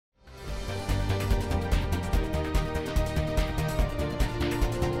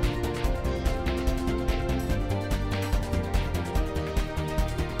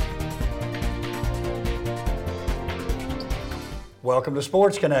Welcome to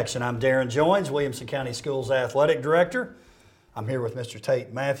Sports Connection. I'm Darrin Joins, Williamson County Schools Athletic Director. I'm here with Mr.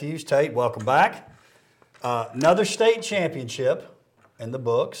 Tate Matthews. Tate, welcome back. Another state championship in the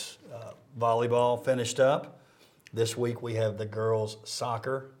books. Volleyball finished up. This week we have the girls'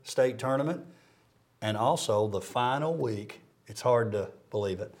 soccer state tournament and also the final week. It's hard to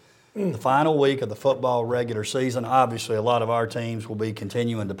believe it. The final week of the football regular season. Obviously, a lot of our teams will be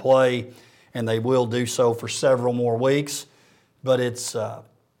continuing to play, and they will do so for several more weeks. But it's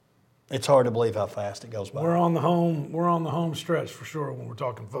hard to believe how fast it goes by. We're on the home stretch for sure when we're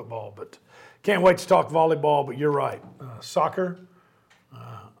talking football. But can't wait to talk volleyball. But you're right, soccer,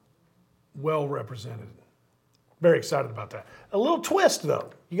 well represented. Very excited about that. A little twist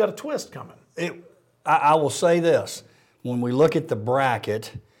though. You got a twist coming. I will say this: when we look at the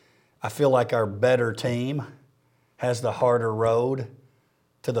bracket, I feel like our better team has the harder road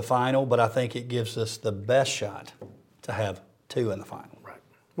to the final. But I think it gives us the best shot to have two in the final. Right.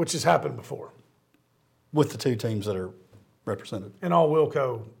 Which has happened before. With the two teams that are represented. And all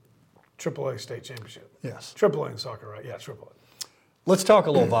Wilco AAA state championship. Yes. AAA in soccer, right? Yeah, AAA. Let's talk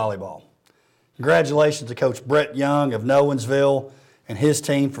a little volleyball. Congratulations to Coach Brett Young of Nolensville and his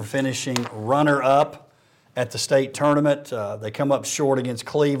team for finishing runner-up at the state tournament. They come up short against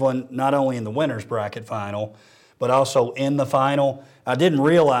Cleveland, not only in the winner's bracket final, but also in the final. I didn't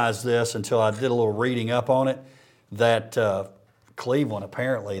realize this until I did a little reading up on it, that Cleveland,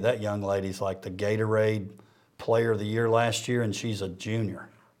 apparently, that young lady's like the Gatorade Player of the Year last year, and she's a junior.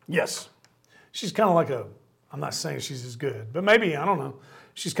 Yes. She's kind of like I'm not saying she's as good, but maybe, I don't know.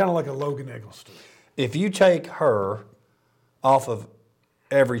 She's kind of like a Logan Eggleston. If you take her off of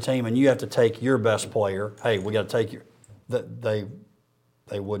every team and you have to take your best player, hey, we got to take your,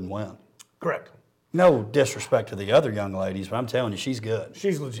 they wouldn't win. Correct. No disrespect to the other young ladies, but I'm telling you, she's good.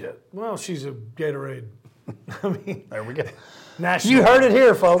 She's legit. Well, she's a Gatorade. I mean, there we go. National. You heard it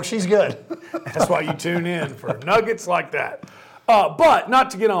here, folks. She's good. That's why you tune in for nuggets like that. But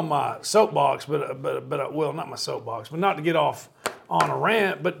not to get on my soapbox, well, not my soapbox, but not to get off on a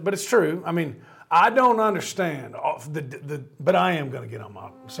rant. But it's true. I mean, I don't understand but I am going to get on my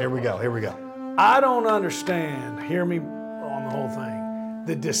soapbox. Here we go. I don't understand. Hear me on the whole thing.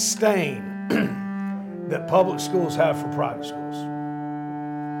 The disdain that public schools have for private schools.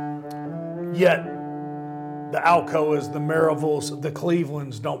 Yet the Alcoas, the Marivilles, the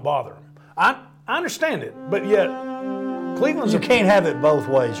Clevelands don't bother them. I understand it, but yet Cleveland's... You can't have it both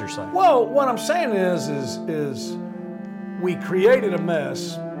ways, you're saying. Well, what I'm saying is we created a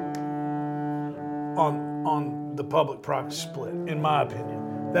mess on the public-private split, in my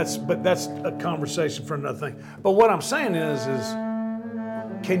opinion. That's a conversation for another thing. But what I'm saying is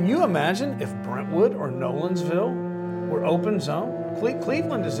can you imagine if Brentwood or Nolensville were open zone?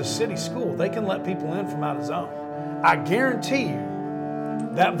 Cleveland is a city school. They can let people in from out of zone. I guarantee you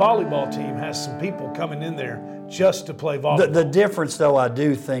that volleyball team has some people coming in there just to play volleyball. The difference, though, I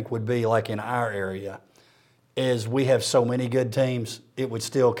do think would be like in our area is we have so many good teams, it would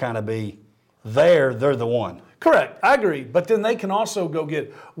still kind of be they're the one. Correct. I agree. But then they can also go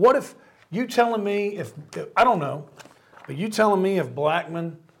get, what if you telling me if I don't know, but you telling me if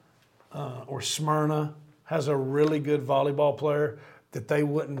Blackman or Smyrna has a really good volleyball player that they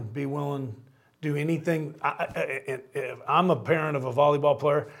wouldn't be willing to do anything. If I'm a parent of a volleyball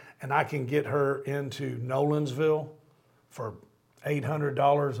player and I can get her into Nolensville for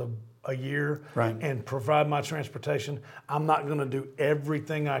 $800 a year, right, and provide my transportation, I'm not going to do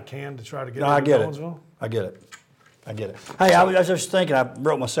everything I can to try to get her to Nolensville. I get it. Hey, I was just thinking, I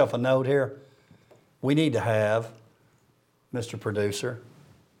wrote myself a note here. We need to have, Mr. Producer,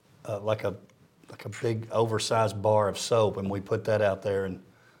 like a big oversized bar of soap, and we put that out there, and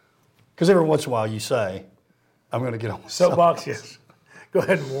because every once in a while you say, I'm going to get on my soapbox. Yes, go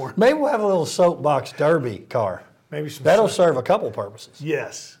ahead and warn. Maybe we'll have a little soapbox derby car. Maybe some. That'll serve a couple purposes.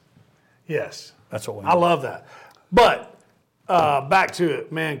 Yes, that's what we need. I love that. But back to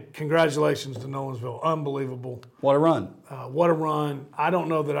it, man. Congratulations to Nolensville. Unbelievable. What a run. What a run. I don't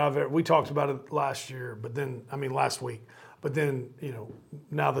know that we talked about it last week. But then,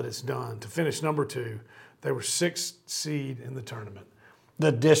 now that it's done, to finish number 2, they were 6th seed in the tournament.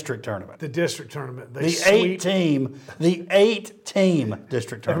 The district tournament. The district tournament. The 8-team district tournament.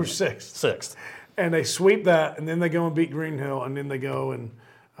 They were 6th. 6th. And they sweep that, and then they go and beat Green Hill, and then they go and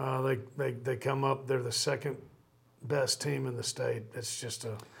they come up. They're the second best team in the state. It's just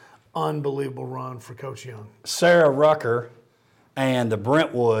an unbelievable run for Coach Young. Sarah Rucker and the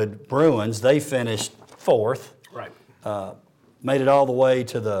Brentwood Bruins, they finished 4th. Right. Made it all the way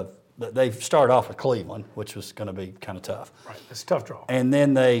to they started off with Cleveland, which was going to be kind of tough. Right, it's a tough draw. And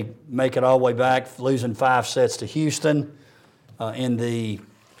then they make it all the way back, losing 5 sets to Houston. in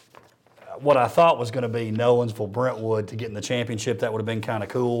what I thought was going to be Nolensville-Brentwood to get in the championship. That would have been kind of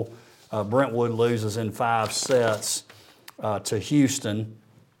cool. Brentwood loses in 5 sets to Houston.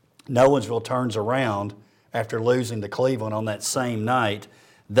 Nolensville turns around after losing to Cleveland on that same night.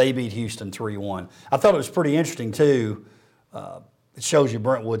 They beat Houston 3-1. I thought it was pretty interesting, too. It shows you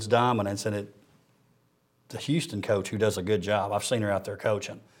Brentwood's dominance, and the Houston coach who does a good job. I've seen her out there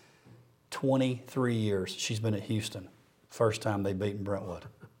coaching. 23 years she's been at Houston. First time they've beaten Brentwood.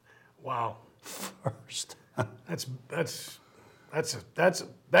 Wow. First. That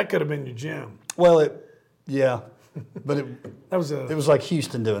could have been your gym. Well, yeah, but it It was like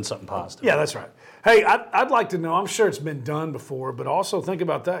Houston doing something positive. Yeah, that's right. Hey, I'd like to know, I'm sure it's been done before, but also think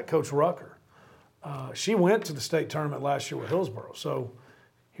about that, Coach Rucker. She went to the state tournament last year with Hillsborough. So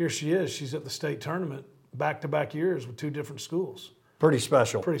here she is. She's at the state tournament back-to-back years with 2 different schools. Pretty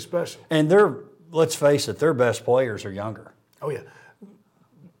special. Pretty special. And let's face it, their best players are younger. Oh, yeah.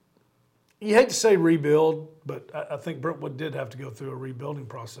 You hate to say rebuild, but I think Brentwood did have to go through a rebuilding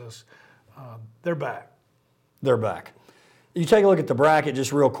process. They're back. They're back. You take a look at the bracket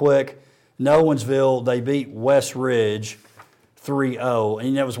just real quick. Nolensville, they beat West Ridge 3-0.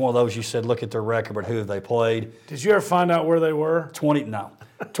 And that was one of those you said, look at their record, but who have they played? Did you ever find out where they were?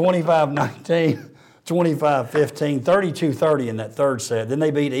 25-19, 25-15, 32-30 in that third set. Then they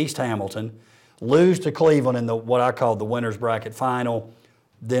beat East Hamilton, lose to Cleveland in what I call the winner's bracket final,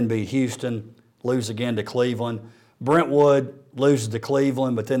 then beat Houston, lose again to Cleveland. Brentwood loses to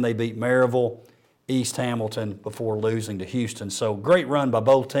Cleveland, but then they beat Maryville, East Hamilton before losing to Houston. So great run by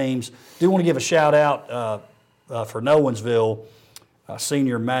both teams. Do want to give a shout out for Nolensville.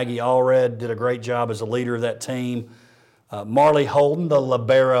 Senior Maggie Allred did a great job as a leader of that team. Marley Holden, the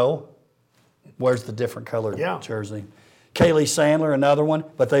libero, wears the different colored jersey. Kaylee Sandler, another one.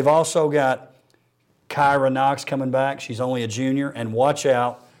 But they've also got Kyra Knox coming back. She's only a junior. And watch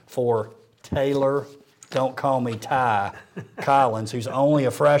out for Taylor, don't call me Ty, Collins, who's only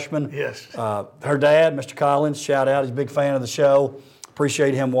a freshman. Yes. Her dad, Mr. Collins, shout out. He's a big fan of the show.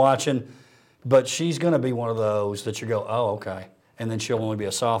 Appreciate him watching. But she's going to be one of those that you go, oh, okay. And then she'll only be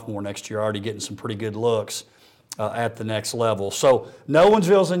a sophomore next year, already getting some pretty good looks at the next level. So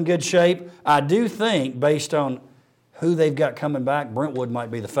Nolensville's in good shape. I do think, based on who they've got coming back, Brentwood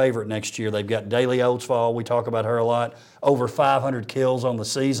might be the favorite next year. They've got Daly Oatsfall. We talk about her a lot. Over 500 kills on the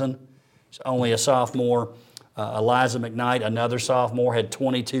season. She's only a sophomore. Eliza McKnight, another sophomore, had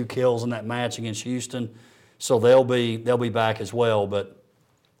 22 kills in that match against Houston. So they'll be back as well. But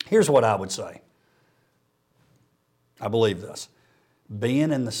here's what I would say. I believe this.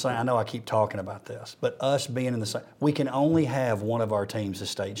 Being in the same, I know I keep talking about this, but us being in the same, we can only have one of our teams as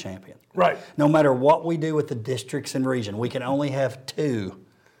state champion. Right. No matter what we do with the districts and region, we can only have 2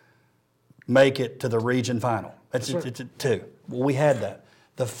 make it to the region final. It's 2. Well, we had that.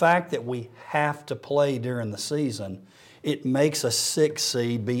 The fact that we have to play during the season, it makes a 6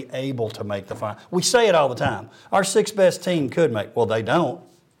 seed be able to make the final. We say it all the time. Our 6th best team could make. Well, they don't.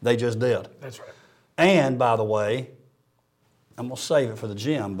 They just did. That's right. And, by the way, I'm going to save it for the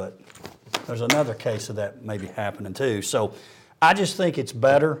gym, but there's another case of that maybe happening too. So I just think it's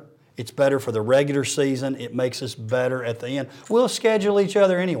better. It's better for the regular season. It makes us better at the end. We'll schedule each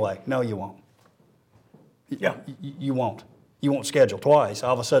other anyway. No, you won't. Yeah. You won't. You won't schedule twice.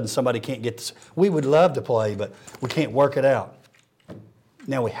 All of a sudden somebody can't get this. We would love to play, but we can't work it out.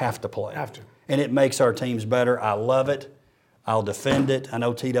 Now we have to play. Have to. And it makes our teams better. I love it. I'll defend it. I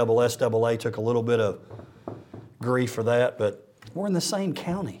know TSSAA took a little bit of grief for that, but we're in the same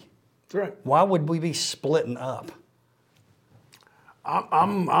county. That's right. Why would we be splitting up?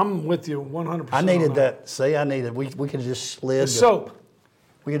 I'm with you 100%. I needed that. See, I needed. We could have just slid. The soap.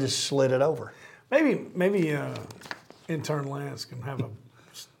 We could just slid it over. Maybe intern Lance can have a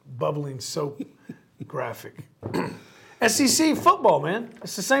bubbling soap graphic. SEC football, man.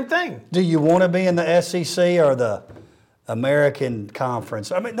 It's the same thing. Do you want to be in the SEC or the American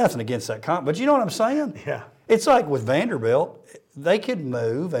Conference? I mean, nothing against that conference, but you know what I'm saying? Yeah. It's like with Vanderbilt. They could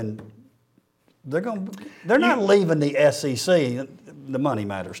move, and they're not leaving the SEC. The money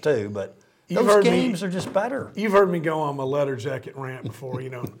matters too, but those games are just better. You've heard me go on my letter jacket rant before,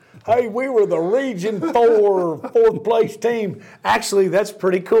 Hey, we were the Region 4 fourth place team. Actually, that's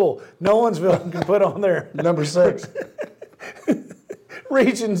pretty cool. Nolensville can put on there. Number 6.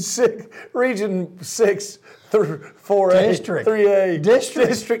 Region 6 4A, District. 3A,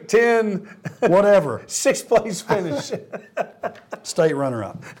 District 10, whatever. 6th place finish. State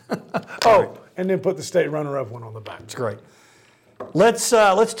runner-up. Oh, and then put the state runner-up one on the back. It's great. Let's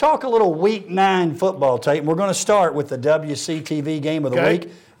talk a little Week 9 football, Tate. And we're going to start with the WCTV game of the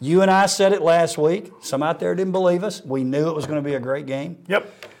week. You and I said it last week. Some out there didn't believe us. We knew it was going to be a great game.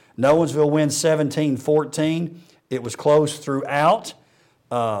 Yep. Nolensville wins 17-14. It was close throughout.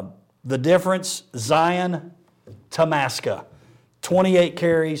 The difference, Zion Tamaska. 28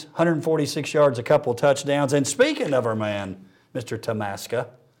 carries, 146 yards, a couple of touchdowns. And speaking of our man, Mr. Tamaska,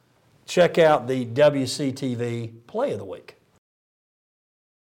 check out the WCTV Play of the Week.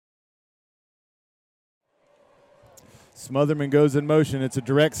 Smotherman goes in motion. It's a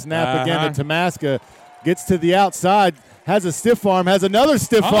direct snap again to Tamaska. Gets to the outside, has a stiff arm, has another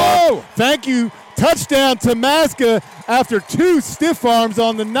stiff arm. Thank you. Touchdown Tamaska after 2 stiff arms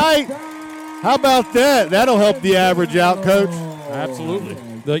on the night. How about that? That'll help the average out, Coach.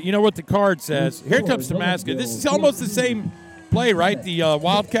 Absolutely. You know what the card says? Here comes Tamaska. This is almost the same play, right? The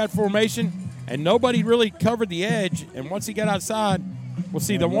Wildcat formation, and nobody really covered the edge. And once he got outside, we'll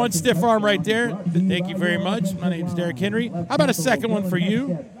see the one stiff arm right there. Thank you very much. My name's Derrick Henry. How about a second one for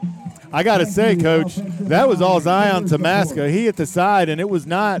you? I got to say, Coach, that was all Zion Tamaska. He hit the side, and it was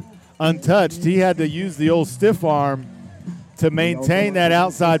not untouched. He had to use the old stiff arm to maintain that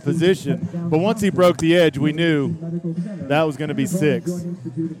outside position. But once he broke the edge, we knew that was going to be 6.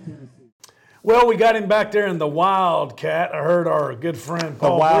 Well, we got him back there in the Wildcat. I heard our good friend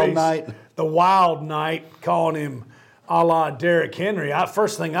Paul the Wild Knight, calling him a la Derrick Henry.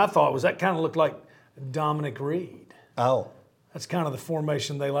 First thing I thought was that kind of looked like Dominic Reed. Oh. That's kind of the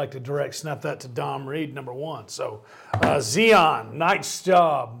formation they like to direct. Snap that to Dom Reed, number 1. So, Zion, nice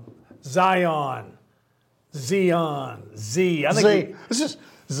job. Zion, Z. I think It's just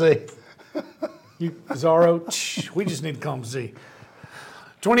Z. Zaro, we just need to call him Z.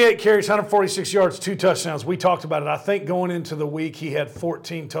 28 carries, 146 yards, 2 touchdowns. We talked about it. I think going into the week, he had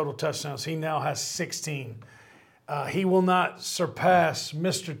 14 total touchdowns. He now has 16. He will not surpass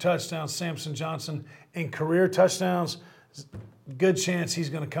Mr. Touchdown Samson Johnson in career touchdowns. Good chance he's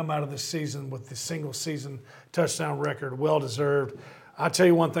going to come out of this season with the single season touchdown record. Well deserved. I'll tell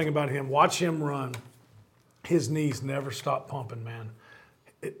you one thing about him. Watch him run. His knees never stop pumping, man.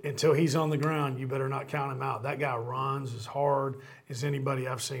 Until he's on the ground, you better not count him out. That guy runs as hard as anybody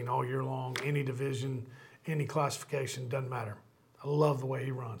I've seen all year long, any division, any classification, doesn't matter. I love the way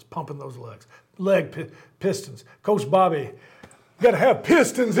he runs, pumping those legs. Pistons. Coach Bobby, you got to have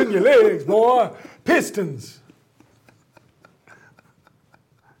pistons in your legs, boy. Pistons.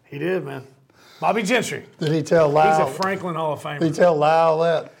 He did, man. Bobby Gentry. Did he tell Lyle? He's a Franklin Hall of Famer. Did he tell Lyle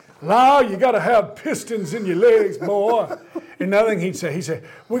that? Lyle, you got to have pistons in your legs, boy. And another thing he said,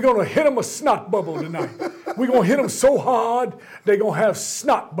 we're going to hit them a snot bubble tonight. We're going to hit them so hard, they're going to have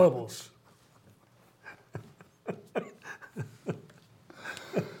snot bubbles.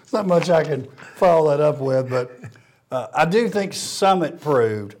 There's not much I can follow that up with, but I do think Summit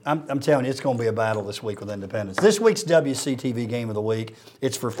proved, I'm telling you, it's going to be a battle this week with Independence. This week's WCTV Game of the Week,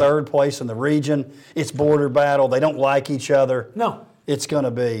 it's for 3rd place in the region. It's border battle. They don't like each other. No. It's going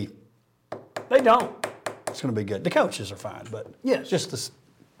to be. They don't. It's going to be good. The coaches are fine, but yes, just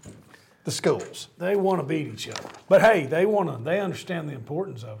the schools. They want to beat each other. But, hey, they understand the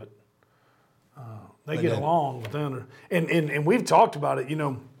importance of it. They get along with them. And we've talked about it,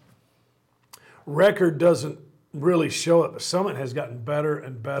 record doesn't really show it, but Summit has gotten better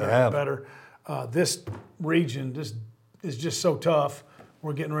and better and better. This region is just so tough.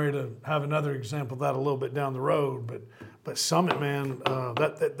 We're getting ready to have another example of that a little bit down the road. But Summit, man,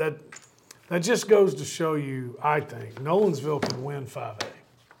 that just goes to show you, I think, Nolensville can win 5A.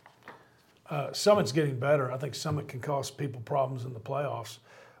 Summit's getting better. I think Summit can cause people problems in the playoffs.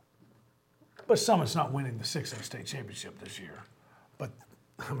 But Summit's not winning the 6A state championship this year. But,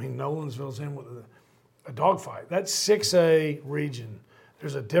 I mean, Nolensville's in with a dogfight. That 6A region,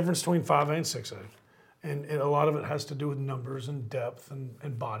 there's a difference between 5A and 6A. And a lot of it has to do with numbers and depth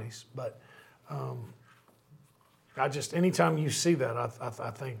and bodies. But anytime you see that, I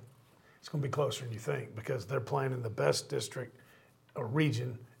think it's going to be closer than you think because they're playing in the best district or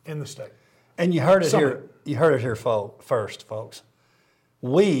region in the state. And you heard it here. You heard it here first, folks.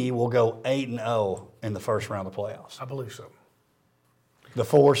 We will go 8-0 in the first round of playoffs. I believe so. The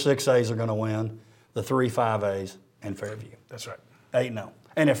 4 6As are going to win. The 3 5As and Fairview. That's right. 8-0.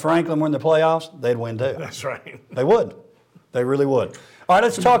 And if Franklin won the playoffs, they'd win too. That's right. They would. They really would. All right,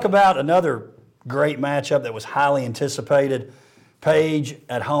 let's talk about another great matchup that was highly anticipated. Page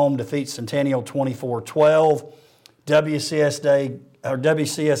at home defeats Centennial 24-12.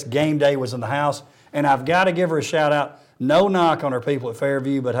 WCS game day was in the house, and I've got to give her a shout out. No knock on her people at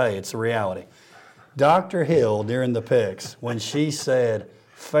Fairview, but hey, it's the reality. Dr. Hill during the picks, when she said,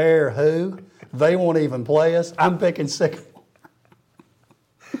 "Fair who? They won't even play us. I'm picking Sycamore."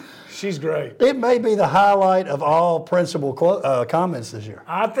 She's great. It may be the highlight of all principal comments this year.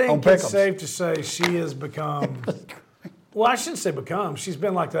 I think on it's Pick'ems. safe to say she has become. Well, I shouldn't say become. She's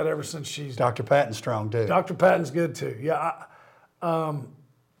been like that ever since she's. Dr. Patton's strong too. Dr. Patton's good too. Yeah. I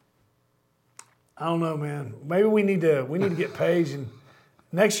don't know, man. Maybe we need to get Paige, and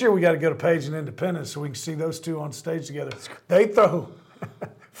next year we got to go to Paige and Independence so we can see those two on stage together. They throw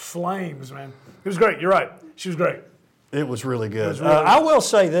flames, man. It was great. You're right. She was great. It was really good. was really I will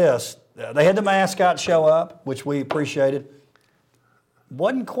say this. They had the mascot show up, which we appreciated.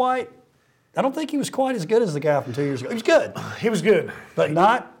 Wasn't quite, I don't think he was quite as good as the guy from 2 years ago. He was good. He was good. But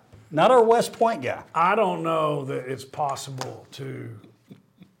not our West Point guy. I don't know that it's possible to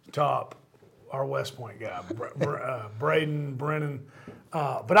top our West Point guy, Braden, Brennan.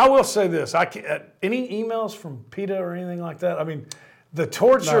 But I will say this. Any emails from PETA or anything like that? I mean, the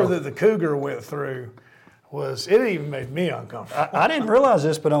torture that the Cougar went through it even made me uncomfortable. I didn't realize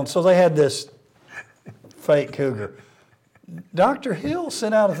this, but so they had this fake Cougar. Dr. Hill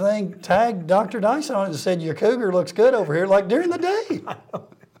sent out a thing, tagged Dr. Dyson on it and said, your Cougar looks good over here, like during the day.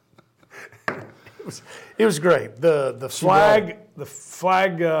 It was great. The flag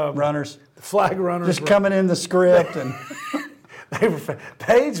Runners. The flag runners. Just coming in the script. And they were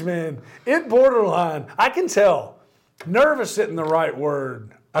Paige, man, it borderline. I can tell. Nervous isn't the right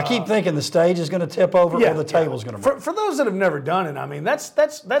word. I keep thinking the stage is going to tip over or the table's going to break. For those that have never done it, I mean, that's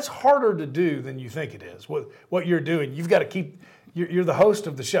harder to do than you think it is. What you're doing, you've got to keep. You're the host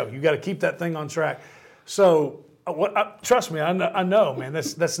of the show. You've got to keep that thing on track. So, trust me, I know, man.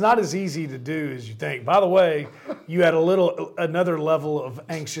 That's not as easy to do as you think. By the way, you had another level of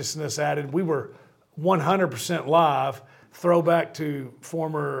anxiousness added. We were 100% live. Throwback to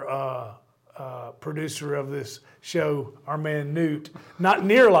former producer of this show, our man Newt. Not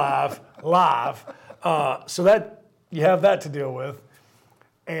near live. So that you have that to deal with.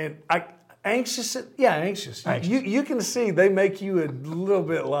 And anxious. You can see they make you a little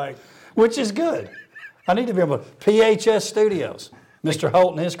bit like. Which is good. I need to be able to. PHS Studios. Mr.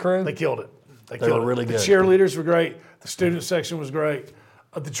 Holt and his crew. They killed it. They were really good. The cheerleaders were great. The student section was great.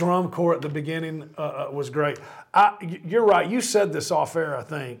 The drum corps at the beginning was great. You're right. You said this off air, I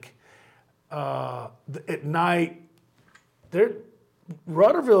think. At night,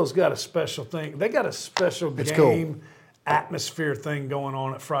 Rudderville's got a special thing. They got a special game atmosphere thing going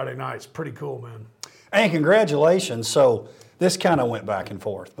on at Friday night. It's pretty cool, man. And congratulations. So this kind of went back and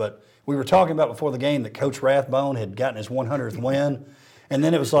forth, but we were talking about before the game that Coach Rathbone had gotten his 100th win, and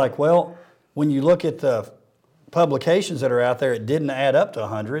then it was like, well, when you look at the publications that are out there, it didn't add up to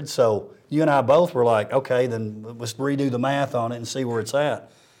 100. So you and I both were like, okay, then let's redo the math on it and see where it's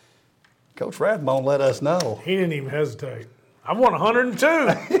at. Coach Rathbone let us know. He didn't even hesitate. I won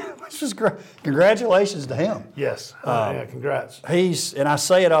 102. Which was great. Congratulations to him. Yes. Yeah, congrats. And I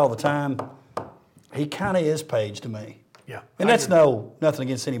say it all the time, he kind of is Paige to me. Yeah. And that's nothing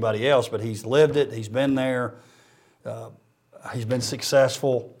against anybody else, but he's lived it. He's been there. He's been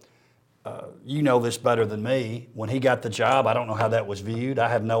successful. You know this better than me. When he got the job, I don't know how that was viewed. I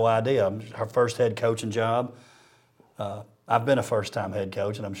have no idea. Her first head coaching job. I've been a first-time head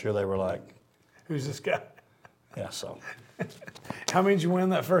coach, and I'm sure they were like, who's this guy? Yeah, so. How many did you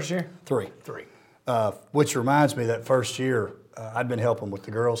win that first year? 3. 3. Which reminds me, that first year, I'd been helping with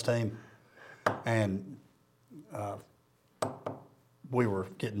the girls' team, and we were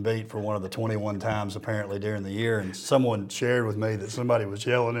getting beat for one of the 21 times apparently during the year, and someone shared with me that somebody was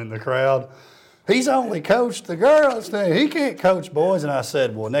yelling in the crowd, he's only coached the girls' team. He can't coach boys. And I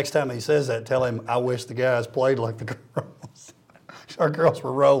said, well, next time he says that, tell him I wish the guys played like the girls. Our girls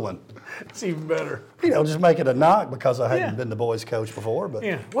were rolling. It's even better. Just make it a knock because I hadn't been the boys' coach before. But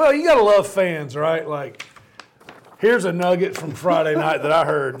yeah, well, you got to love fans, right? Like, here's a nugget from Friday night that I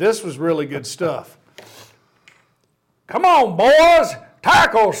heard. This was really good stuff. Come on, boys,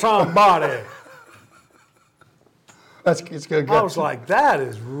 tackle somebody. It's good. I was like, that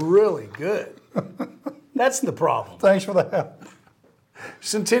is really good. That's the problem. Thanks for the help.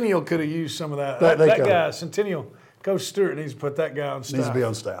 Centennial could have used some of that. That guy, Centennial, Coach Stewart needs to put that guy on staff. Needs to be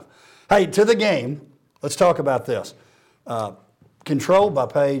on staff. Hey, to the game, let's talk about this. Controlled by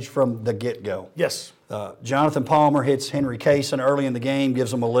Paige from the get-go. Yes. Jonathan Palmer hits Henry Kaysen early in the game,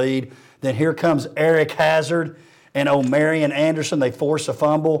 gives them a lead. Then here comes Eric Hazard and O'Marion Anderson. They force a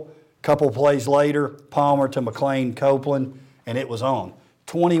fumble. Couple plays later, Palmer to McLean Copeland, and it was on.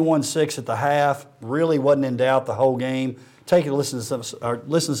 21-6 at the half. Really wasn't in doubt the whole game. Take a listen to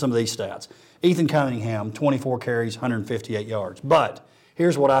some of these stats. Ethan Cunningham, 24 carries, 158 yards. But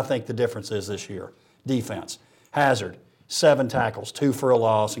here's what I think the difference is this year. Defense. Hazard, 7 tackles, 2 for a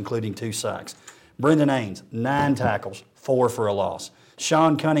loss, including 2 sacks. Brendan Ains, 9 tackles, 4 for a loss.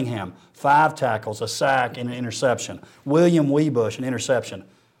 Sean Cunningham, 5 tackles, a sack, and an interception. William Weebush, an interception.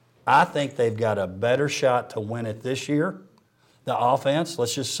 I think they've got a better shot to win it this year. The offense,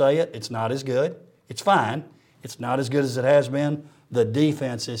 let's just say it, it's not as good. It's fine. It's not as good as it has been. The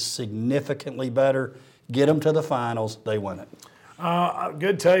defense is significantly better. Get them to the finals, they win it.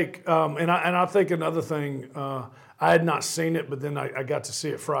 Good take. And I think another thing, I had not seen it, but then I got to see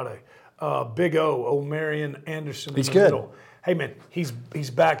it Friday. Big O, Marion Anderson. He's in the good. Middle. Hey man, he's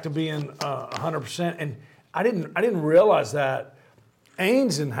back to being 100%. And I didn't realize that.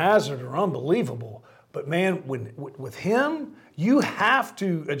 Ains and Hazard are unbelievable, but man, with him, you have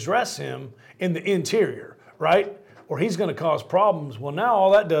to address him in the interior, right? Or he's going to cause problems. Well, now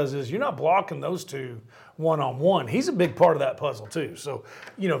all that does is you're not blocking those two one-on-one. He's a big part of that puzzle too. So,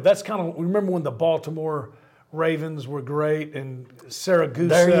 that's kind of, remember when the Baltimore Ravens were great and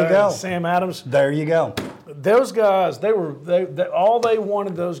Saragusa and Sam Adams? There you go. Those guys, all they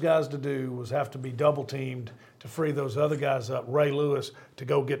wanted those guys to do was have to be double teamed to free those other guys up. Ray Lewis to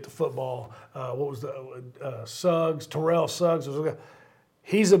go get the football. What was the Suggs, Terrell Suggs?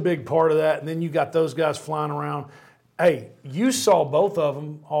 He's a big part of that. And then you got those guys flying around. Hey, you saw both of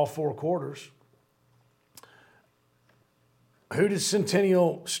them all 4 quarters. Who did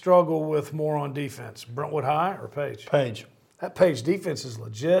Centennial struggle with more on defense, Brentwood High or Page? Page. That Page defense is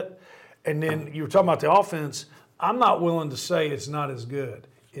legit. And then you were talking about the offense. I'm not willing to say it's not as good.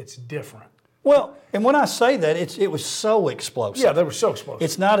 It's different. Well, and when I say that, it was so explosive. Yeah, they were so explosive.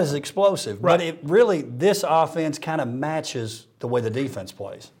 It's not as explosive, Right. but it really, this offense kind of matches the way the defense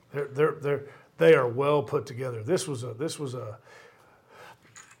plays. They are well put together. This was a.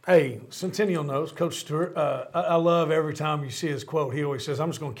 Hey, Centennial knows Coach Stewart. I love every time you see his quote. He always says, "I'm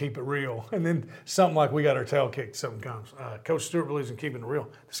just going to keep it real," and then something like we got our tail kicked. Something comes. Coach Stewart believes in keeping it real.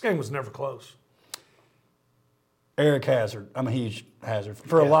 This game was never close. Eric Hazard, I'm a huge Hazard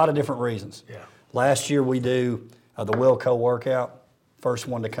for a lot of different reasons. Yeah. Last year we do the Wilco workout. First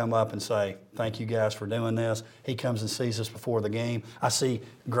one to come up and say, thank you guys for doing this. He comes and sees us before the game. I see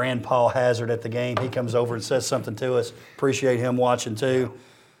Grandpa Hazard at the game. He comes over and says something to us. Appreciate him watching too.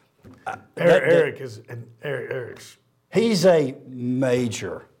 Eric's. He's a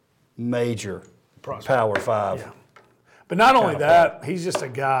major Prospect. Power 5. Yeah. But not only that, he's just a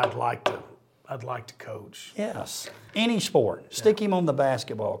guy I'd like to coach. Yes. Any sport. Stick him on the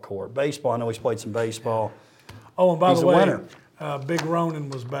basketball court. Baseball, I know he's played some baseball. Oh, and by He's the a way, winner. Big Ronan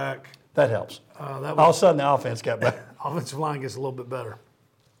was back. That helps. That All of a sudden, the offense got better. offensive line gets a little bit better.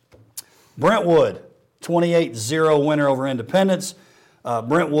 Brentwood, 28-0 winner over Independence.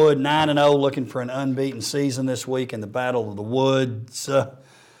 Brentwood, 9-0, looking for an unbeaten season this week in the Battle of the Woods.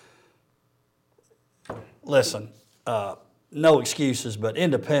 Listen, no excuses, but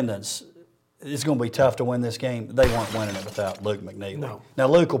Independence, it's going to be tough to win this game. They weren't winning it without Luke McNeely. No. Now,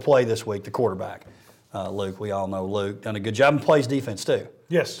 Luke will play this week, the quarterback. Luke, we all know Luke, done a good job and plays defense too.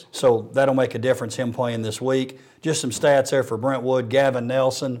 Yes. So that'll make a difference, him playing this week. Just some stats there for Brentwood. Gavin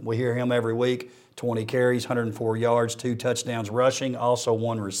Nelson, we hear him every week, 20 carries, 104 yards, 2 touchdowns rushing, also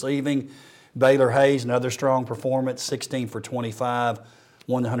 1 receiving. Baylor Hayes, another strong performance, 16 for 25,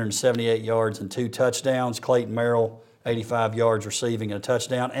 178 yards and 2 touchdowns. Clayton Merrill, 85 yards receiving and a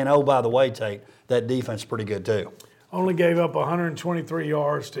touchdown. And oh, by the way, Tate, that defense is pretty good too. Only gave up 123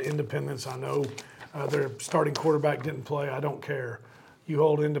 yards to Independence. I know their starting quarterback didn't play. I don't care. You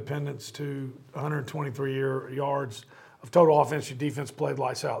hold Independence to 123 yards of total offense. Your defense played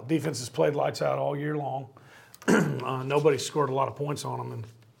lights out. Defense has played lights out all year long. Nobody scored a lot of points on them. And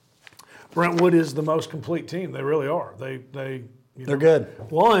Brentwood is the most complete team. They really are. They're good.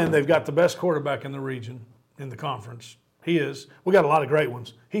 One, they've got the best quarterback in the region, in the conference. He is. We got a lot of great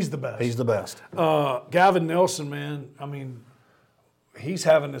ones. He's the best. He's the best. Gavin Nelson, man, I mean, he's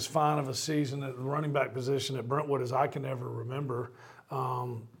having as fine of a season at the running back position at Brentwood as I can ever remember.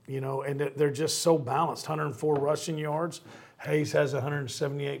 And they're just so balanced. 104 rushing yards. Hayes has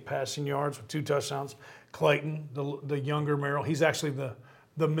 178 passing yards with 2 touchdowns. Clayton, the younger Merrill, he's actually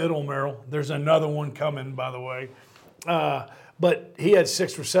the middle Merrill. There's another one coming, by the way. But he had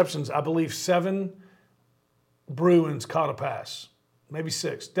 6 receptions. I believe 7 Bruins caught a pass. Maybe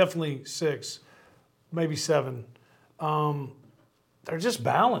 6. Definitely 6. Maybe 7. They're just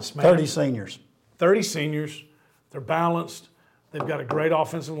balanced, man. 30 seniors. 30 seniors. They're balanced. They've got a great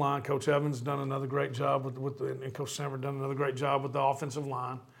offensive line. Coach Evans done another great job and Coach Sammer done another great job with the offensive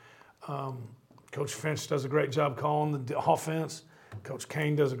line. Coach Finch does a great job calling the offense. Coach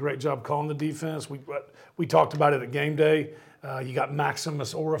Kane does a great job calling the defense. We talked about it at game day. You got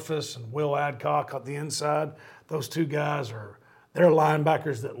Maximus Orifice and Will Adcock on the inside. Those 2 guys They're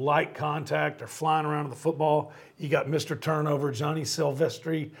linebackers that like contact. They're flying around with the football. You got Mr. Turnover, Johnny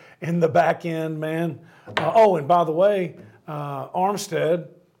Silvestri in the back end, man. And by the way, Armstead,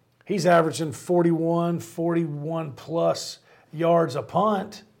 he's averaging 41 plus yards a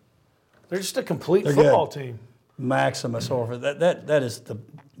punt. They're just a complete football team. Maximus Orphan. That is the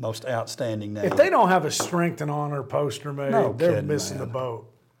most outstanding name. If they don't have a strength and honor poster made, they're kidding, missing man. the boat.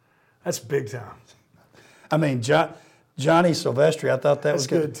 That's big time. I mean, Johnny Silvestri, I thought that was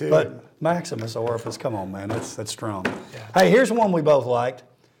good too. But Maximus Orpheus, come on, man, that's strong. Yeah. Hey, here's one we both liked.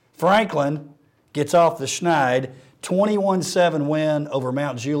 Franklin gets off the schneid, 21-7 win over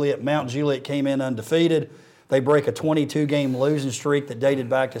Mount Juliet. Mount Juliet came in undefeated. They break a 22-game losing streak that dated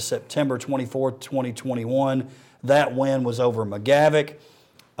back to September 24th, 2021. That win was over McGavick.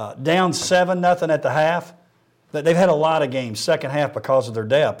 Down 7-0 at the half. They've had a lot of games, second half, because of their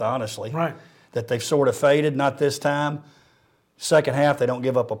depth, honestly. Right. That they've sort of faded, not this time. Second half, they don't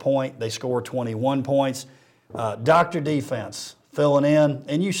give up a point. They score 21 points. Dr. Defense filling in,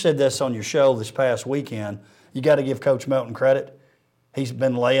 and you said this on your show this past weekend, you got to give Coach Melton credit. He's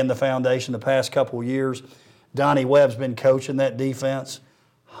been laying the foundation the past couple of years. Donnie Webb's been coaching that defense.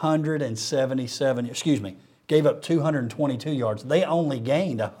 177, gave up 222 yards. They only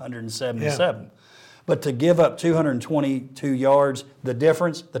gained 177. Yeah. But to give up 222 yards, the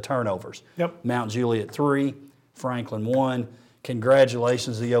difference, the turnovers. Yep. Mount Juliet 3, Franklin 1.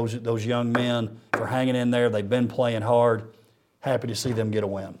 Congratulations to those young men for hanging in there. They've been playing hard. Happy to see them get a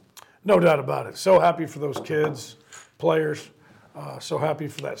win. No doubt about it. So happy for those kids, players. So happy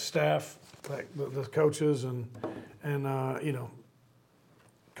for that staff, the coaches, and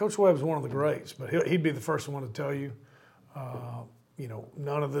Coach Webb's one of the greats. But he'd be the first one to tell you,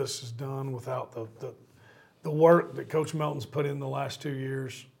 none of this is done without the work that Coach Melton's put in the last 2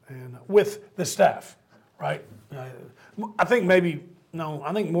 years and with the staff, right? I think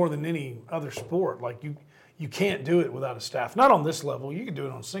more than any other sport, like you can't do it without a staff. Not on this level. You can do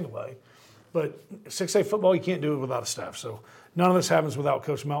it on single A. But 6A football, you can't do it without a staff. So none of this happens without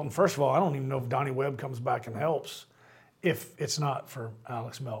Coach Melton. First of all, I don't even know if Donnie Webb comes back and helps if it's not for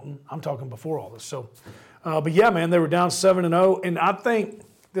Alex Melton. I'm talking before all this. So, but yeah, man, they were down 7-0. And I think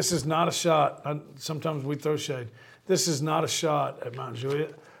this is not a shot. Sometimes we throw shade. This is not a shot at Mount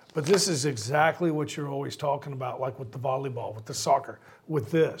Juliet. But this is exactly what you're always talking about, like with the volleyball, with the soccer,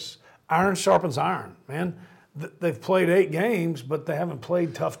 with this. Iron sharpens iron, man. They've played 8 games, but they haven't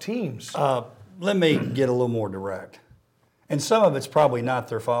played tough teams. Let me get a little more direct. And some of it's probably not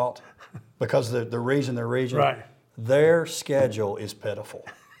their fault because the reason they're region. Right. Their schedule is pitiful.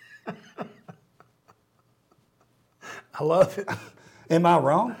 I love it. Am I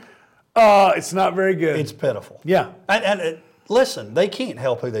wrong? It's not very good. It's pitiful. Yeah. And listen, they can't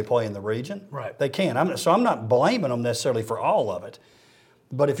help who they play in the region. Right. They can't. I'm not blaming them necessarily for all of it.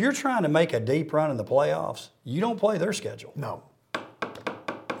 But if you're trying to make a deep run in the you don't play their schedule. No.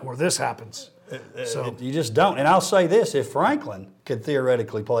 Or this happens. You just don't. And I'll say this, if Franklin could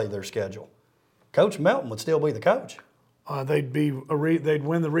theoretically play their schedule, Coach Melton would still be the coach. They'd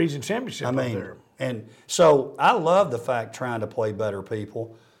win the region championship up there. And so I love the fact trying to play better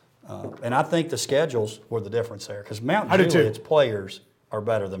people. And I think the schedules were the difference there because Mount Juliet's players are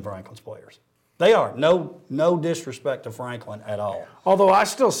better than Franklin's players. They are. No disrespect to Franklin at all. Although I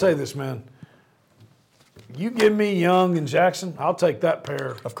still say this, man. You give me Young and Jackson, I'll take that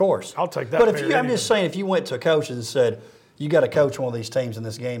pair. Of course. I'll take that pair. But I'm just saying, if you went to coaches and said, you got to coach one of these teams in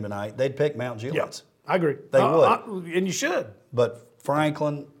this game tonight, they'd pick Mount Juliet's. Yeah, I agree. They would. And you should. But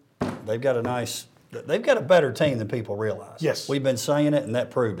Franklin, they've got a better team than people realize. Yes. We've been saying it, and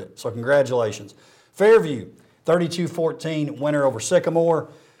that proved it. So congratulations. Fairview, 32-14 winner over Sycamore.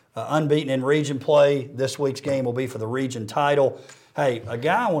 Unbeaten in region play. This week's game will be for the region title. Hey, a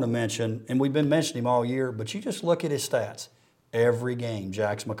guy I want to mention, and we've been mentioning him all year, but you just look at his stats. Every game,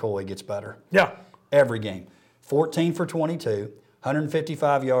 Jax McCoy gets better. Yeah. Every game. 14 for 22,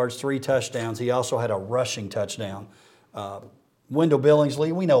 155 yards, 3 touchdowns. He also had a rushing touchdown. Wendell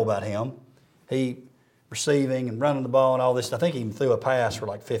Billingsley, we know about him. He receiving and running the ball and all this. I think he even threw a pass for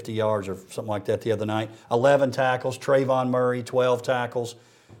like 50 yards or something like that the other night. 11 tackles. Trayvon Murray, 12 tackles.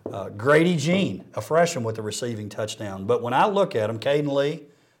 Grady Jean, a freshman with a receiving touchdown. But when I look at him, Caden Lee,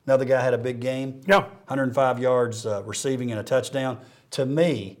 another guy had a big game. Yeah. 105 yards receiving and a touchdown. To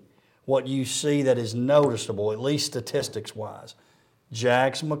me, what you see that is noticeable, at least statistics-wise,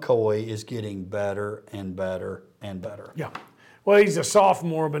 Jax McCoy is getting better and better and better. Yeah. Well, he's a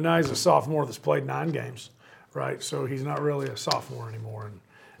sophomore, but now he's a sophomore that's played 9 games, right? So he's not really a sophomore anymore.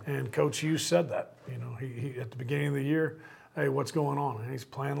 And Coach Hughes said that. He at the beginning of the year, hey, what's going on? And he's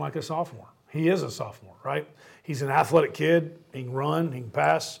playing like a sophomore. He is a sophomore, right? He's an athletic kid. He can run. He can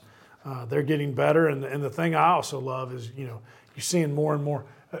pass. They're getting better. And the thing I also love is, you're seeing more and more.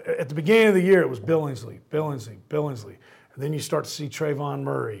 At the beginning of the year, it was Billingsley. And then you start to see Trayvon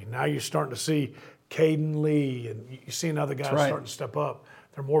Murray. Now you're starting to see Caden Lee, and you're seeing other guys starting to step up.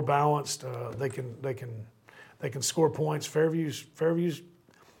 They're more balanced. They can score points. Fairview's.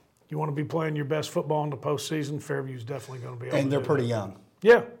 You want to be playing your best football in the postseason, Fairview's definitely going to be able to do that. And they're pretty young.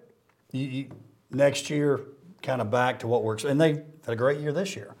 Yeah. Next year, kind of back to what works. And they had a great year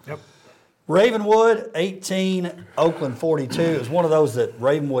this year. Yep. Ravenwood, 18, Oakland, 42. It was one of those that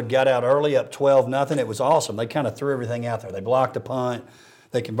Ravenwood got out early, up 12-0. It was awesome. They kind of threw everything out there. They blocked a punt.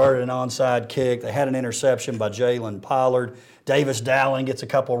 They converted an onside kick. They had an interception by Jalen Pollard. Davis Dowling gets a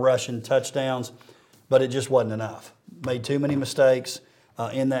couple rushing touchdowns, but it just wasn't enough. Made too many mistakes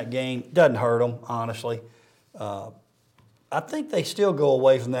in that game. Doesn't hurt them, honestly. I think they still go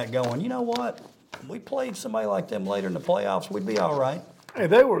away from that going, you know what? We played somebody like them later in the playoffs, we'd be all right. Hey,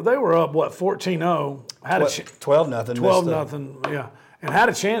 they were up, 14-0. 12-0. 12-0, yeah. And had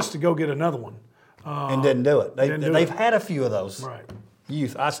a chance to go get another one. And didn't do it. They've had a few of those. Right.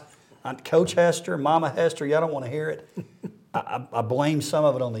 Youth. Coach Hester, Mama Hester, y'all don't want to hear it. I blame some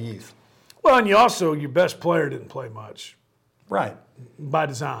of it on the youth. Well, and your best player didn't play much. Right. By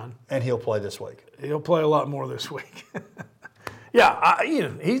design. And he'll play this week. He'll play a lot more this week. Yeah,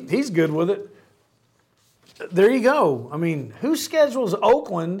 he's good with it. There you go. I mean, who schedules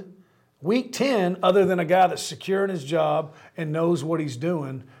Oakland week 10 other than a guy that's secure in his job and knows what he's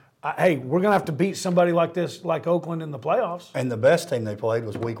doing? Hey, we're going to have to beat somebody like this, like Oakland in the playoffs. And the best team they played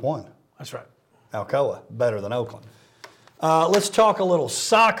was week 1. That's right. Alcoa, better than Oakland. Let's talk a little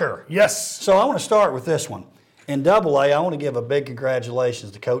soccer. Yes. So I want to start with this one. In AA, I want to give a big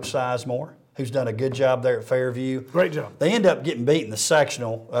congratulations to Coach Sizemore, who's done a good job there at Fairview. Great job. They end up getting beat in the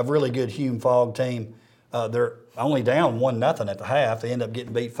sectional, a really good Hume Fogg team. They're only down 1-0 at the half. They end up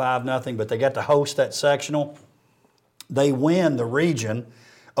getting beat 5-0, but they got to host that sectional. They win the region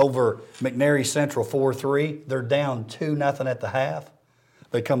over McNary Central 4-3. They're down 2-0 at the half.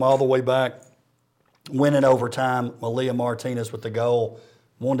 They come all the way back, win in overtime. Malia Martinez with the goal.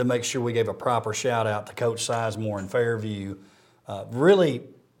 Wanted to make sure we gave a proper shout out to Coach Sizemore in Fairview. Really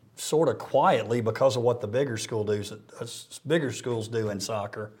sort of quietly because of what the bigger schools do in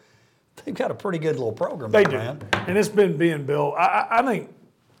soccer. They've got a pretty good little program They there, do. man. And it's been being built. I think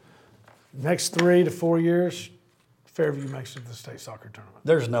next 3 to 4 years, Fairview makes it to the state soccer tournament.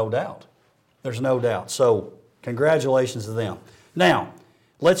 There's no doubt. There's no doubt. So congratulations to them. Now,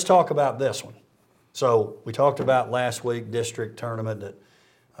 let's talk about this one. So we talked about last week district tournament that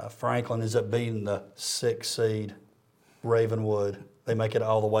Franklin ends up beating the 6th seed, Ravenwood. They make it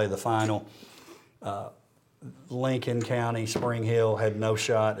all the way to the final. Lincoln County, Spring Hill had no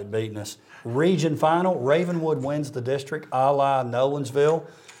shot at beating us. Region final, Ravenwood wins the district, a la Nolensville.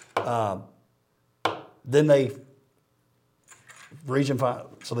 Then they, region final,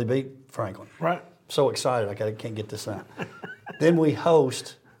 so they beat Franklin. Right. So excited, I can't get this out. Then we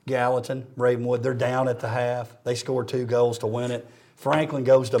host Gallatin, Ravenwood. They're down at the half. They score 2 goals to win it. Franklin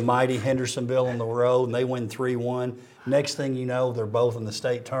goes to mighty Hendersonville on the road, and they win 3-1. Next thing you know, they're both in the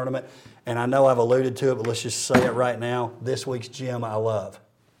state tournament. And I know I've alluded to it, but let's just say it right now. This week's gem I love.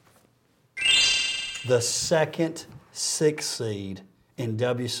 The 2nd 6th seed in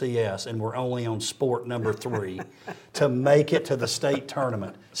WCS, and we're only on sport number 3, to make it to the state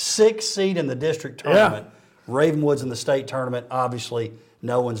tournament. 6th seed in the district tournament. Yeah. Ravenwood's in the state tournament. Obviously,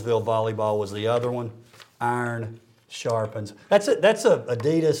 Nolensville volleyball was the other one. Iron sharpens. That's a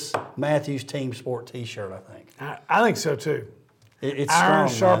Adidas Matthews Team Sport T-shirt, I think. I think so too. It's iron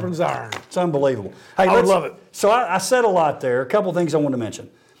strong, sharpens man. iron. It's unbelievable. Hey, I would love it. So I said a lot there. A couple of things I want to mention.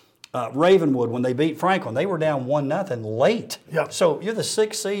 Ravenwood, when they beat Franklin, they were down 1-0 late. Yep. So you're the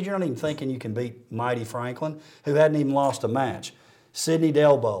 6th seed. You're not even thinking you can beat mighty Franklin, who hadn't even lost a match. Sydney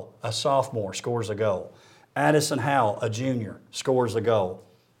Delbo, a sophomore, scores a goal. Addison Howell, a junior, scores a goal.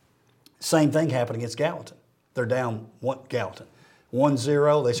 Same thing happened against Gallatin. They're down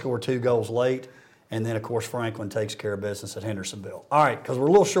 1-0. They score 2 goals late. And then, of course, Franklin takes care of business at Hendersonville. All right, because we're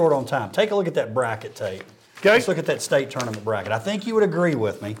a little short on time. Take a look at that bracket, Tate. Okay. Let's look at that state tournament bracket. I think you would agree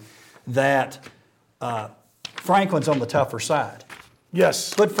with me that Franklin's on the tougher side.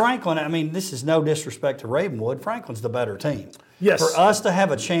 Yes. But Franklin, I mean, this is no disrespect to Ravenwood. Franklin's the better team. Yes. For us to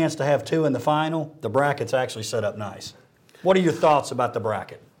have a chance to have 2 in the final, the bracket's actually set up nice. What are your thoughts about the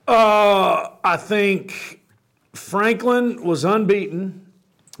bracket? I think Franklin was unbeaten.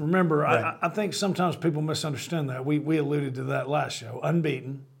 Remember, right. I think sometimes people misunderstand that. We alluded to that last show.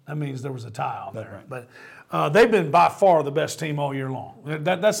 Unbeaten. That means there was a tie on there. right. But they've been by far the best team all year long.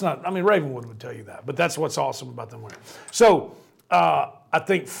 That's not, I mean, Ravenwood would tell you that, but that's what's awesome about them winning. So I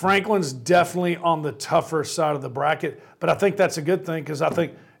think Franklin's definitely on the tougher side of the bracket, but I think that's a good thing because I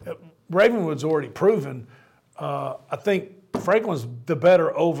think Ravenwood's already proven. I think Franklin's the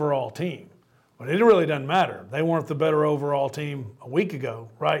better overall team, but it really doesn't matter. They weren't the better overall team a week ago,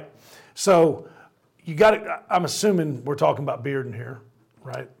 right? So you got to, I'm assuming we're talking about Bearden here,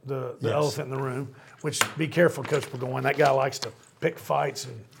 right? The Yes. elephant in the room, which be careful, Coach Burgoyne. That guy likes to pick fights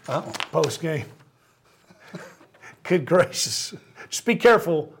and post game. Good gracious. Just be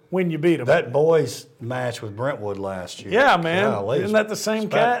careful when you beat him. That boys match with Brentwood last year. Yeah, man. Golly, Isn't that the same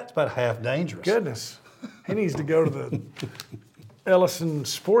cat? It's about half dangerous. Goodness. He needs to go to the Ellison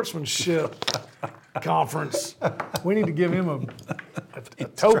Sportsmanship Conference. We need to give him a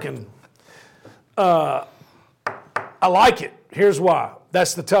token. I like it. Here's why.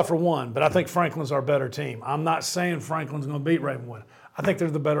 That's the tougher one, but I think Franklin's our better team. I'm not saying Franklin's going to beat Ravenwood. I think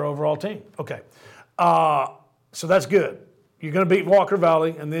they're the better overall team. Okay. So that's good. You're going to beat Walker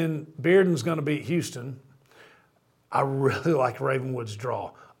Valley, and then Bearden's going to beat Houston. I really like Ravenwood's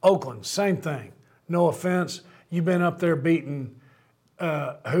draw. Oakland, same thing. No offense. You've been up there beating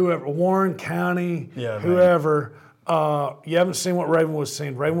whoever, Warren County, whoever. You haven't seen what Ravenwood's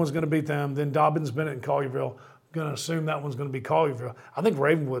seen. Ravenwood's going to beat them. Then Dobbins, Bennett, and Collierville. I'm going to assume that one's going to be Collierville. I think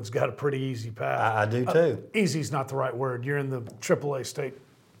Ravenwood's got a pretty easy path. I do too. Easy's not the right word. You're in the AAA state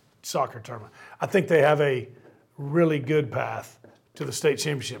soccer tournament. I think they have a really good path to the state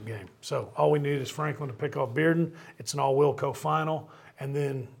championship game. So all we need is Franklin to pick off Bearden. It's an all-Wilco final, and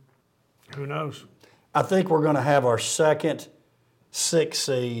then who knows? I think we're going to have our second 6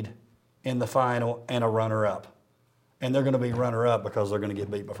 seed in the final and a runner-up. And they're going to be runner-up because they're going to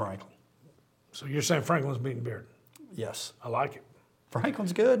get beat by Franklin. So you're saying Franklin's beating Bearden? Yes. I like it.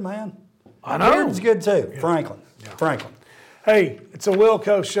 Franklin's good, man. I know. Bearden's good too. Franklin. Franklin. Hey, it's a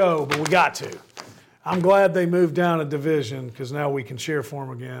Wilco show, but we got to. I'm glad they moved down a division because now we can cheer for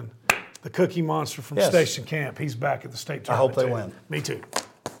him again. The Cookie Monster from Station Camp, he's back at the state tournament. I hope they win. Me too.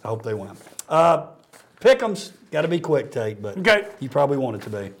 I hope they win. Pick'ems, got to be quick, Tate, but you probably want it to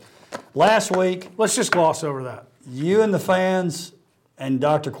be. Last week, Let's just gloss over that. you and the fans and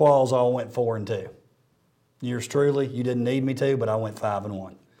Dr. Qualls all went 4-2. Yours truly, you didn't need me to, but I went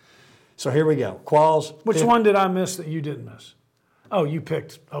 5-1. So here we go. Qualls. Which one did I miss that you didn't miss? Oh, you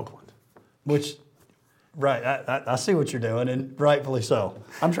picked Oakland. Right, I see what you're doing, and rightfully so.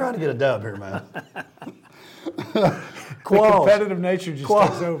 I'm trying to get a dub here, man. The competitive nature just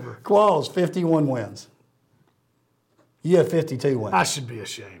takes over. Qualls, 51 wins. You have 52 wins. I should be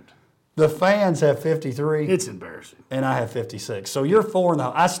ashamed. The fans have 53. It's embarrassing. And I have 56. So you're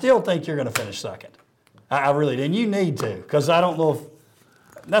 4-0. I still think you're going to finish second. I really do. And you need to, because I don't know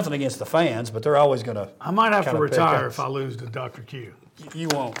if, nothing against the fans, but they're always going to. I might have to retire if I lose to Dr. Q. You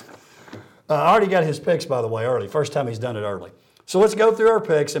won't. I already got his picks, by the way, early. First time he's done it early. So let's go through our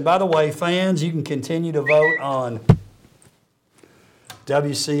picks. And by the way, fans, you can continue to vote on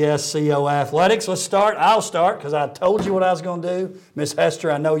WCS CO Athletics. Let's start. I'll start because I told you what I was going to do. Miss Hester,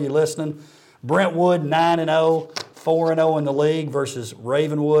 I know you're listening. Brentwood, 9-0, 4-0 in the league versus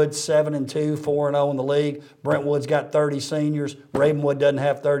Ravenwood, 7-2, 4-0 in the league. Brentwood's got 30 seniors. Ravenwood doesn't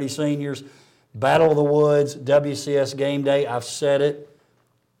have 30 seniors. Battle of the Woods, WCS game day. I've said it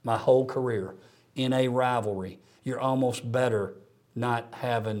my whole career. In a rivalry, you're almost better not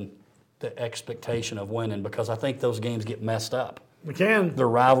having the expectation of winning because I think those games get messed up. We can. They're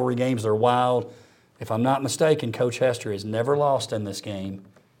rivalry games. They're wild. If I'm not mistaken, Coach Hester has never lost in this game,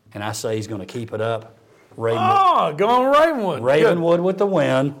 and I say he's going to keep it up. Ravenwood. Go on Ravenwood. Ravenwood with the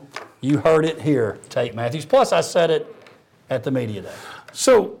win. You heard it here, Tate Matthews. Plus, I said it at the media day.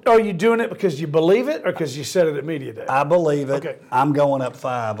 So, are you doing it because you believe it or because you said it at media day? I believe it. Okay. I'm going up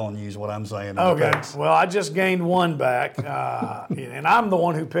 5 on you is what I'm saying. Okay. Well, I just gained 1 back, and I'm the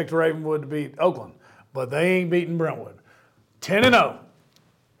one who picked Ravenwood to beat Oakland, but they ain't beating Brentwood. 10-0.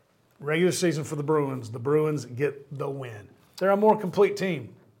 Regular season for the Bruins. The Bruins get the win. They're a more complete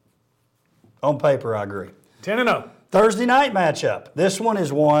team. On paper, I agree. 10-0. Thursday night matchup. This one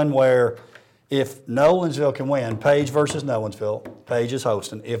is one where if Nolensville can win, Page versus Nolensville, Page is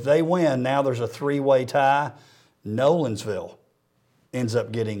hosting. If they win, now there's a 3-way tie. Nolensville ends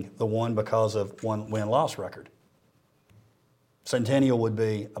up getting the one because of one win-loss record. Centennial would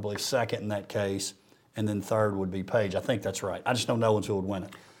be, I believe, second in that case, and then third would be Page. I think that's right. I just know Nolensville would win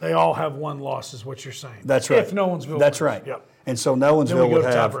it. They all have 1 loss is what you're saying. That's right. If Nolensville That's wins. right. Yep. And so Nolensville Then we would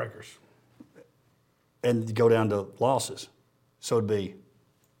go to have, tiebreakers. and go down to losses. So it'd be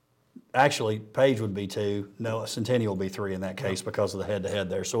actually, Page would be 2. No, Centennial would be 3 in that case because of the head-to-head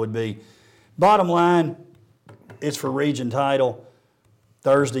there. So it would be, bottom line, it's for region title.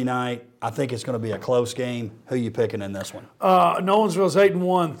 Thursday night, I think it's going to be a close game. Who you picking in this one? Nolensville's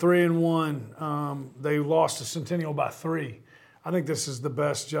 8-1, 3-1. They lost to Centennial by 3. I think this is the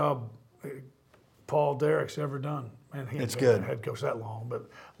best job Paul Derrick's ever done. Man, he It's ain't been good. a head coach that long. But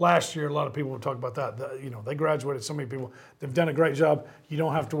last year, a lot of people would talk about that. They graduated so many people. They've done a great job. You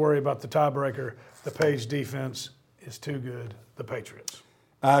don't have to worry about the tiebreaker. The Page defense is too good. The Patriots.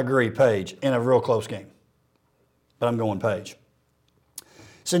 I agree, Page, in a real close game. But I'm going Page.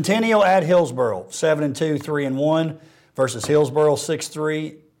 Centennial at Hillsboro, 7-2, 3-1 versus Hillsboro,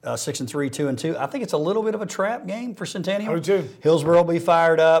 6-3, 6-3, 2-2. I think it's a little bit of a trap game for Centennial. I do too. Hillsboro will be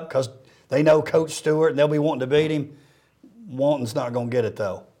fired up because they know Coach Stewart and they'll be wanting to beat him. Wanton's not going to get it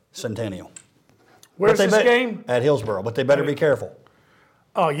though. Centennial. Where's this game? At Hillsboro, but they better be careful.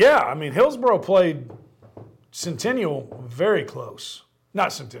 Oh yeah, I mean Hillsboro played Centennial very close.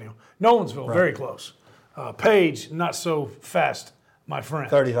 Not Centennial, Nolensville very close. Page not so fast. My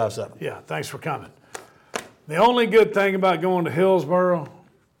friend. 35-7. Yeah, thanks for coming. The only good thing about going to Hillsboro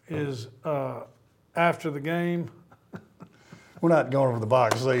is after the game. We're not going over the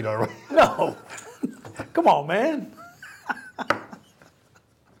box seat, are we? No. Come on, man.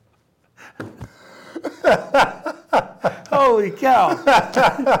 Holy cow.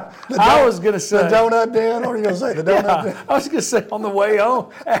 I was going to say. The donut den? What are you going to say? The donut den? I was going to say on the way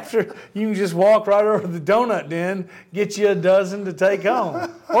home, after you can just walk right over to the donut den, get you a dozen to take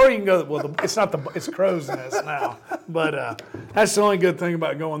home. Or you can go, well, it's Crow's Nest now. But that's the only good thing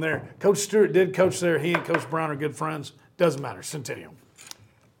about going there. Coach Stewart did coach there. He and Coach Brown are good friends. Doesn't matter. Centennial.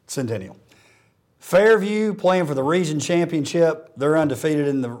 Fairview playing for the region championship. They're undefeated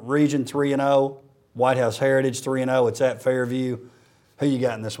in the region, 3-0. White House Heritage, 3-0. It's at Fairview. Who you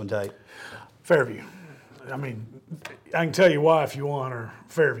got in this one, Tate? Fairview. I mean, I can tell you why if you want, or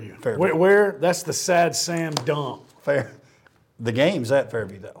Fairview. Fairview. Where? That's the Sad Sam dump. The game's at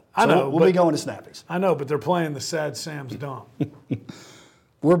Fairview, though. I know. We'll be going to Snappies. I know, but they're playing the Sad Sam's dump.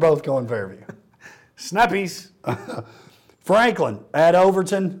 We're both going Fairview. Snappies. Franklin at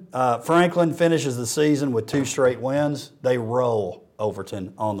Overton. Franklin finishes the season with 2 straight wins. They roll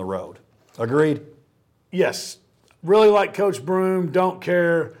Overton on the road. Agreed? Yes. Really like Coach Broom. Don't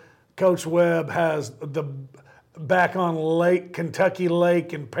care. Coach Webb has the back on Lake, Kentucky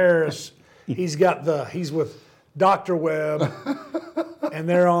Lake in Paris. He's with Dr. Webb, and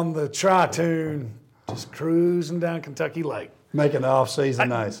they're on the Tri-Tune, just cruising down Kentucky Lake. Making the off-season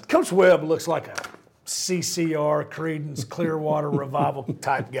nice. Coach Webb looks like a CCR, Creedence Clearwater Revival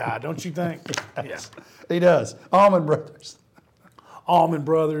type guy, don't you think? Yes, he does. Allman Brothers.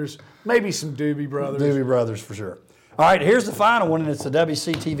 Maybe some Doobie Brothers. Doobie Brothers for sure. All right, here's the final one, and it's the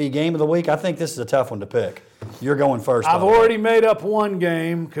WCTV Game of the Week. I think this is a tough one to pick. You're going first. I've already made up one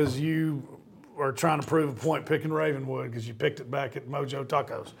game because you are trying to prove a point picking Ravenwood because you picked it back at Mojo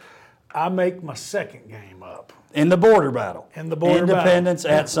Tacos. I make my second game up. In the border battle. Independence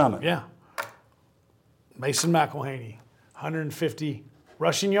battle. at Summit. Yeah. Mason McElhaney, 150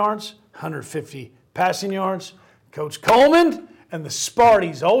 rushing yards, 150 passing yards. Coach Coleman and the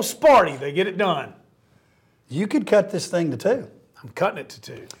Sparties, old Sparty, they get it done. You could cut this thing to 2. I'm cutting it to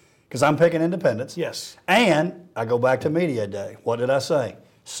 2. Because I'm picking Independence. Yes. And I go back to Media Day. What did I say?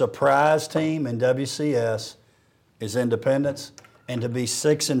 Surprise team in WCS is Independence. And to be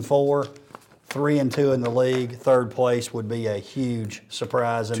 6-4, 3-2 in the league, third place would be a huge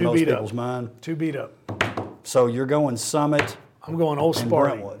surprise in most people's mind. 2 beat up. So you're going Summit. I'm going old and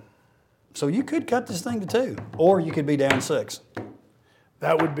Sparty. Brentwood. So you could cut this thing to 2, or you could be down 6.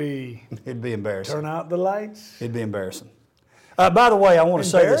 That would be. It'd be embarrassing. Turn out the lights. It'd be embarrassing. By the way, I want to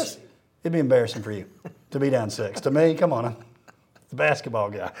say this. It'd be embarrassing for you to be down 6. To me, come on, I'm the basketball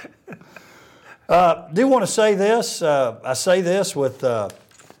guy. Do want to say this. I say this with, kind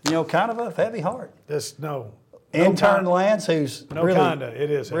of a heavy heart. Intern Lance, who's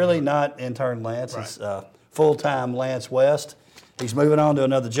really not intern Lance. Right. It's full-time Lance West. He's moving on to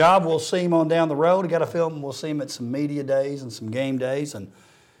another job. We'll see him on down the road. We got a film. We'll see him at some media days and some game days, and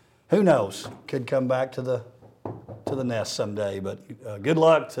who knows? Could come back to the nest someday. But good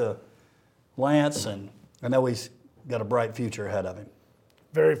luck to Lance, and I know he's got a bright future ahead of him.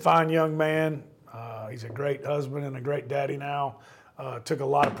 Very fine young man. He's a great husband and a great daddy now. Took a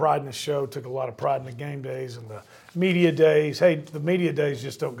lot of pride in the show. Took a lot of pride in the game days and the media days. Hey, the media days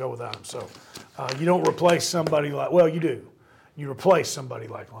just don't go without him. So you don't replace somebody like. Well, you do. You replace somebody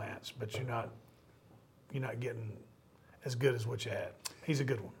like Lance, but you're not getting as good as what you had. He's a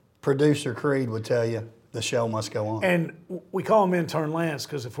good one. Producer Creed would tell you The show must go on. And we call them intern Lance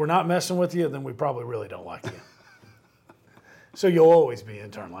because if we're not messing with you, then we probably really don't like you. So you'll always be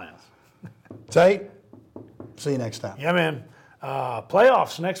intern Lance. Tate, see you next time. Yeah, man.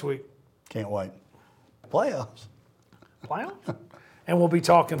 Playoffs next week. Can't wait. Playoffs. Playoffs? And we'll be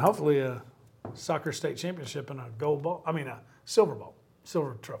talking hopefully a soccer state championship and a silver ball,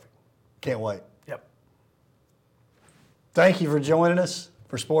 silver trophy. Can't wait. Yep. Thank you for joining us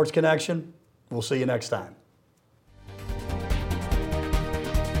for Sports Connection. We'll see you next time.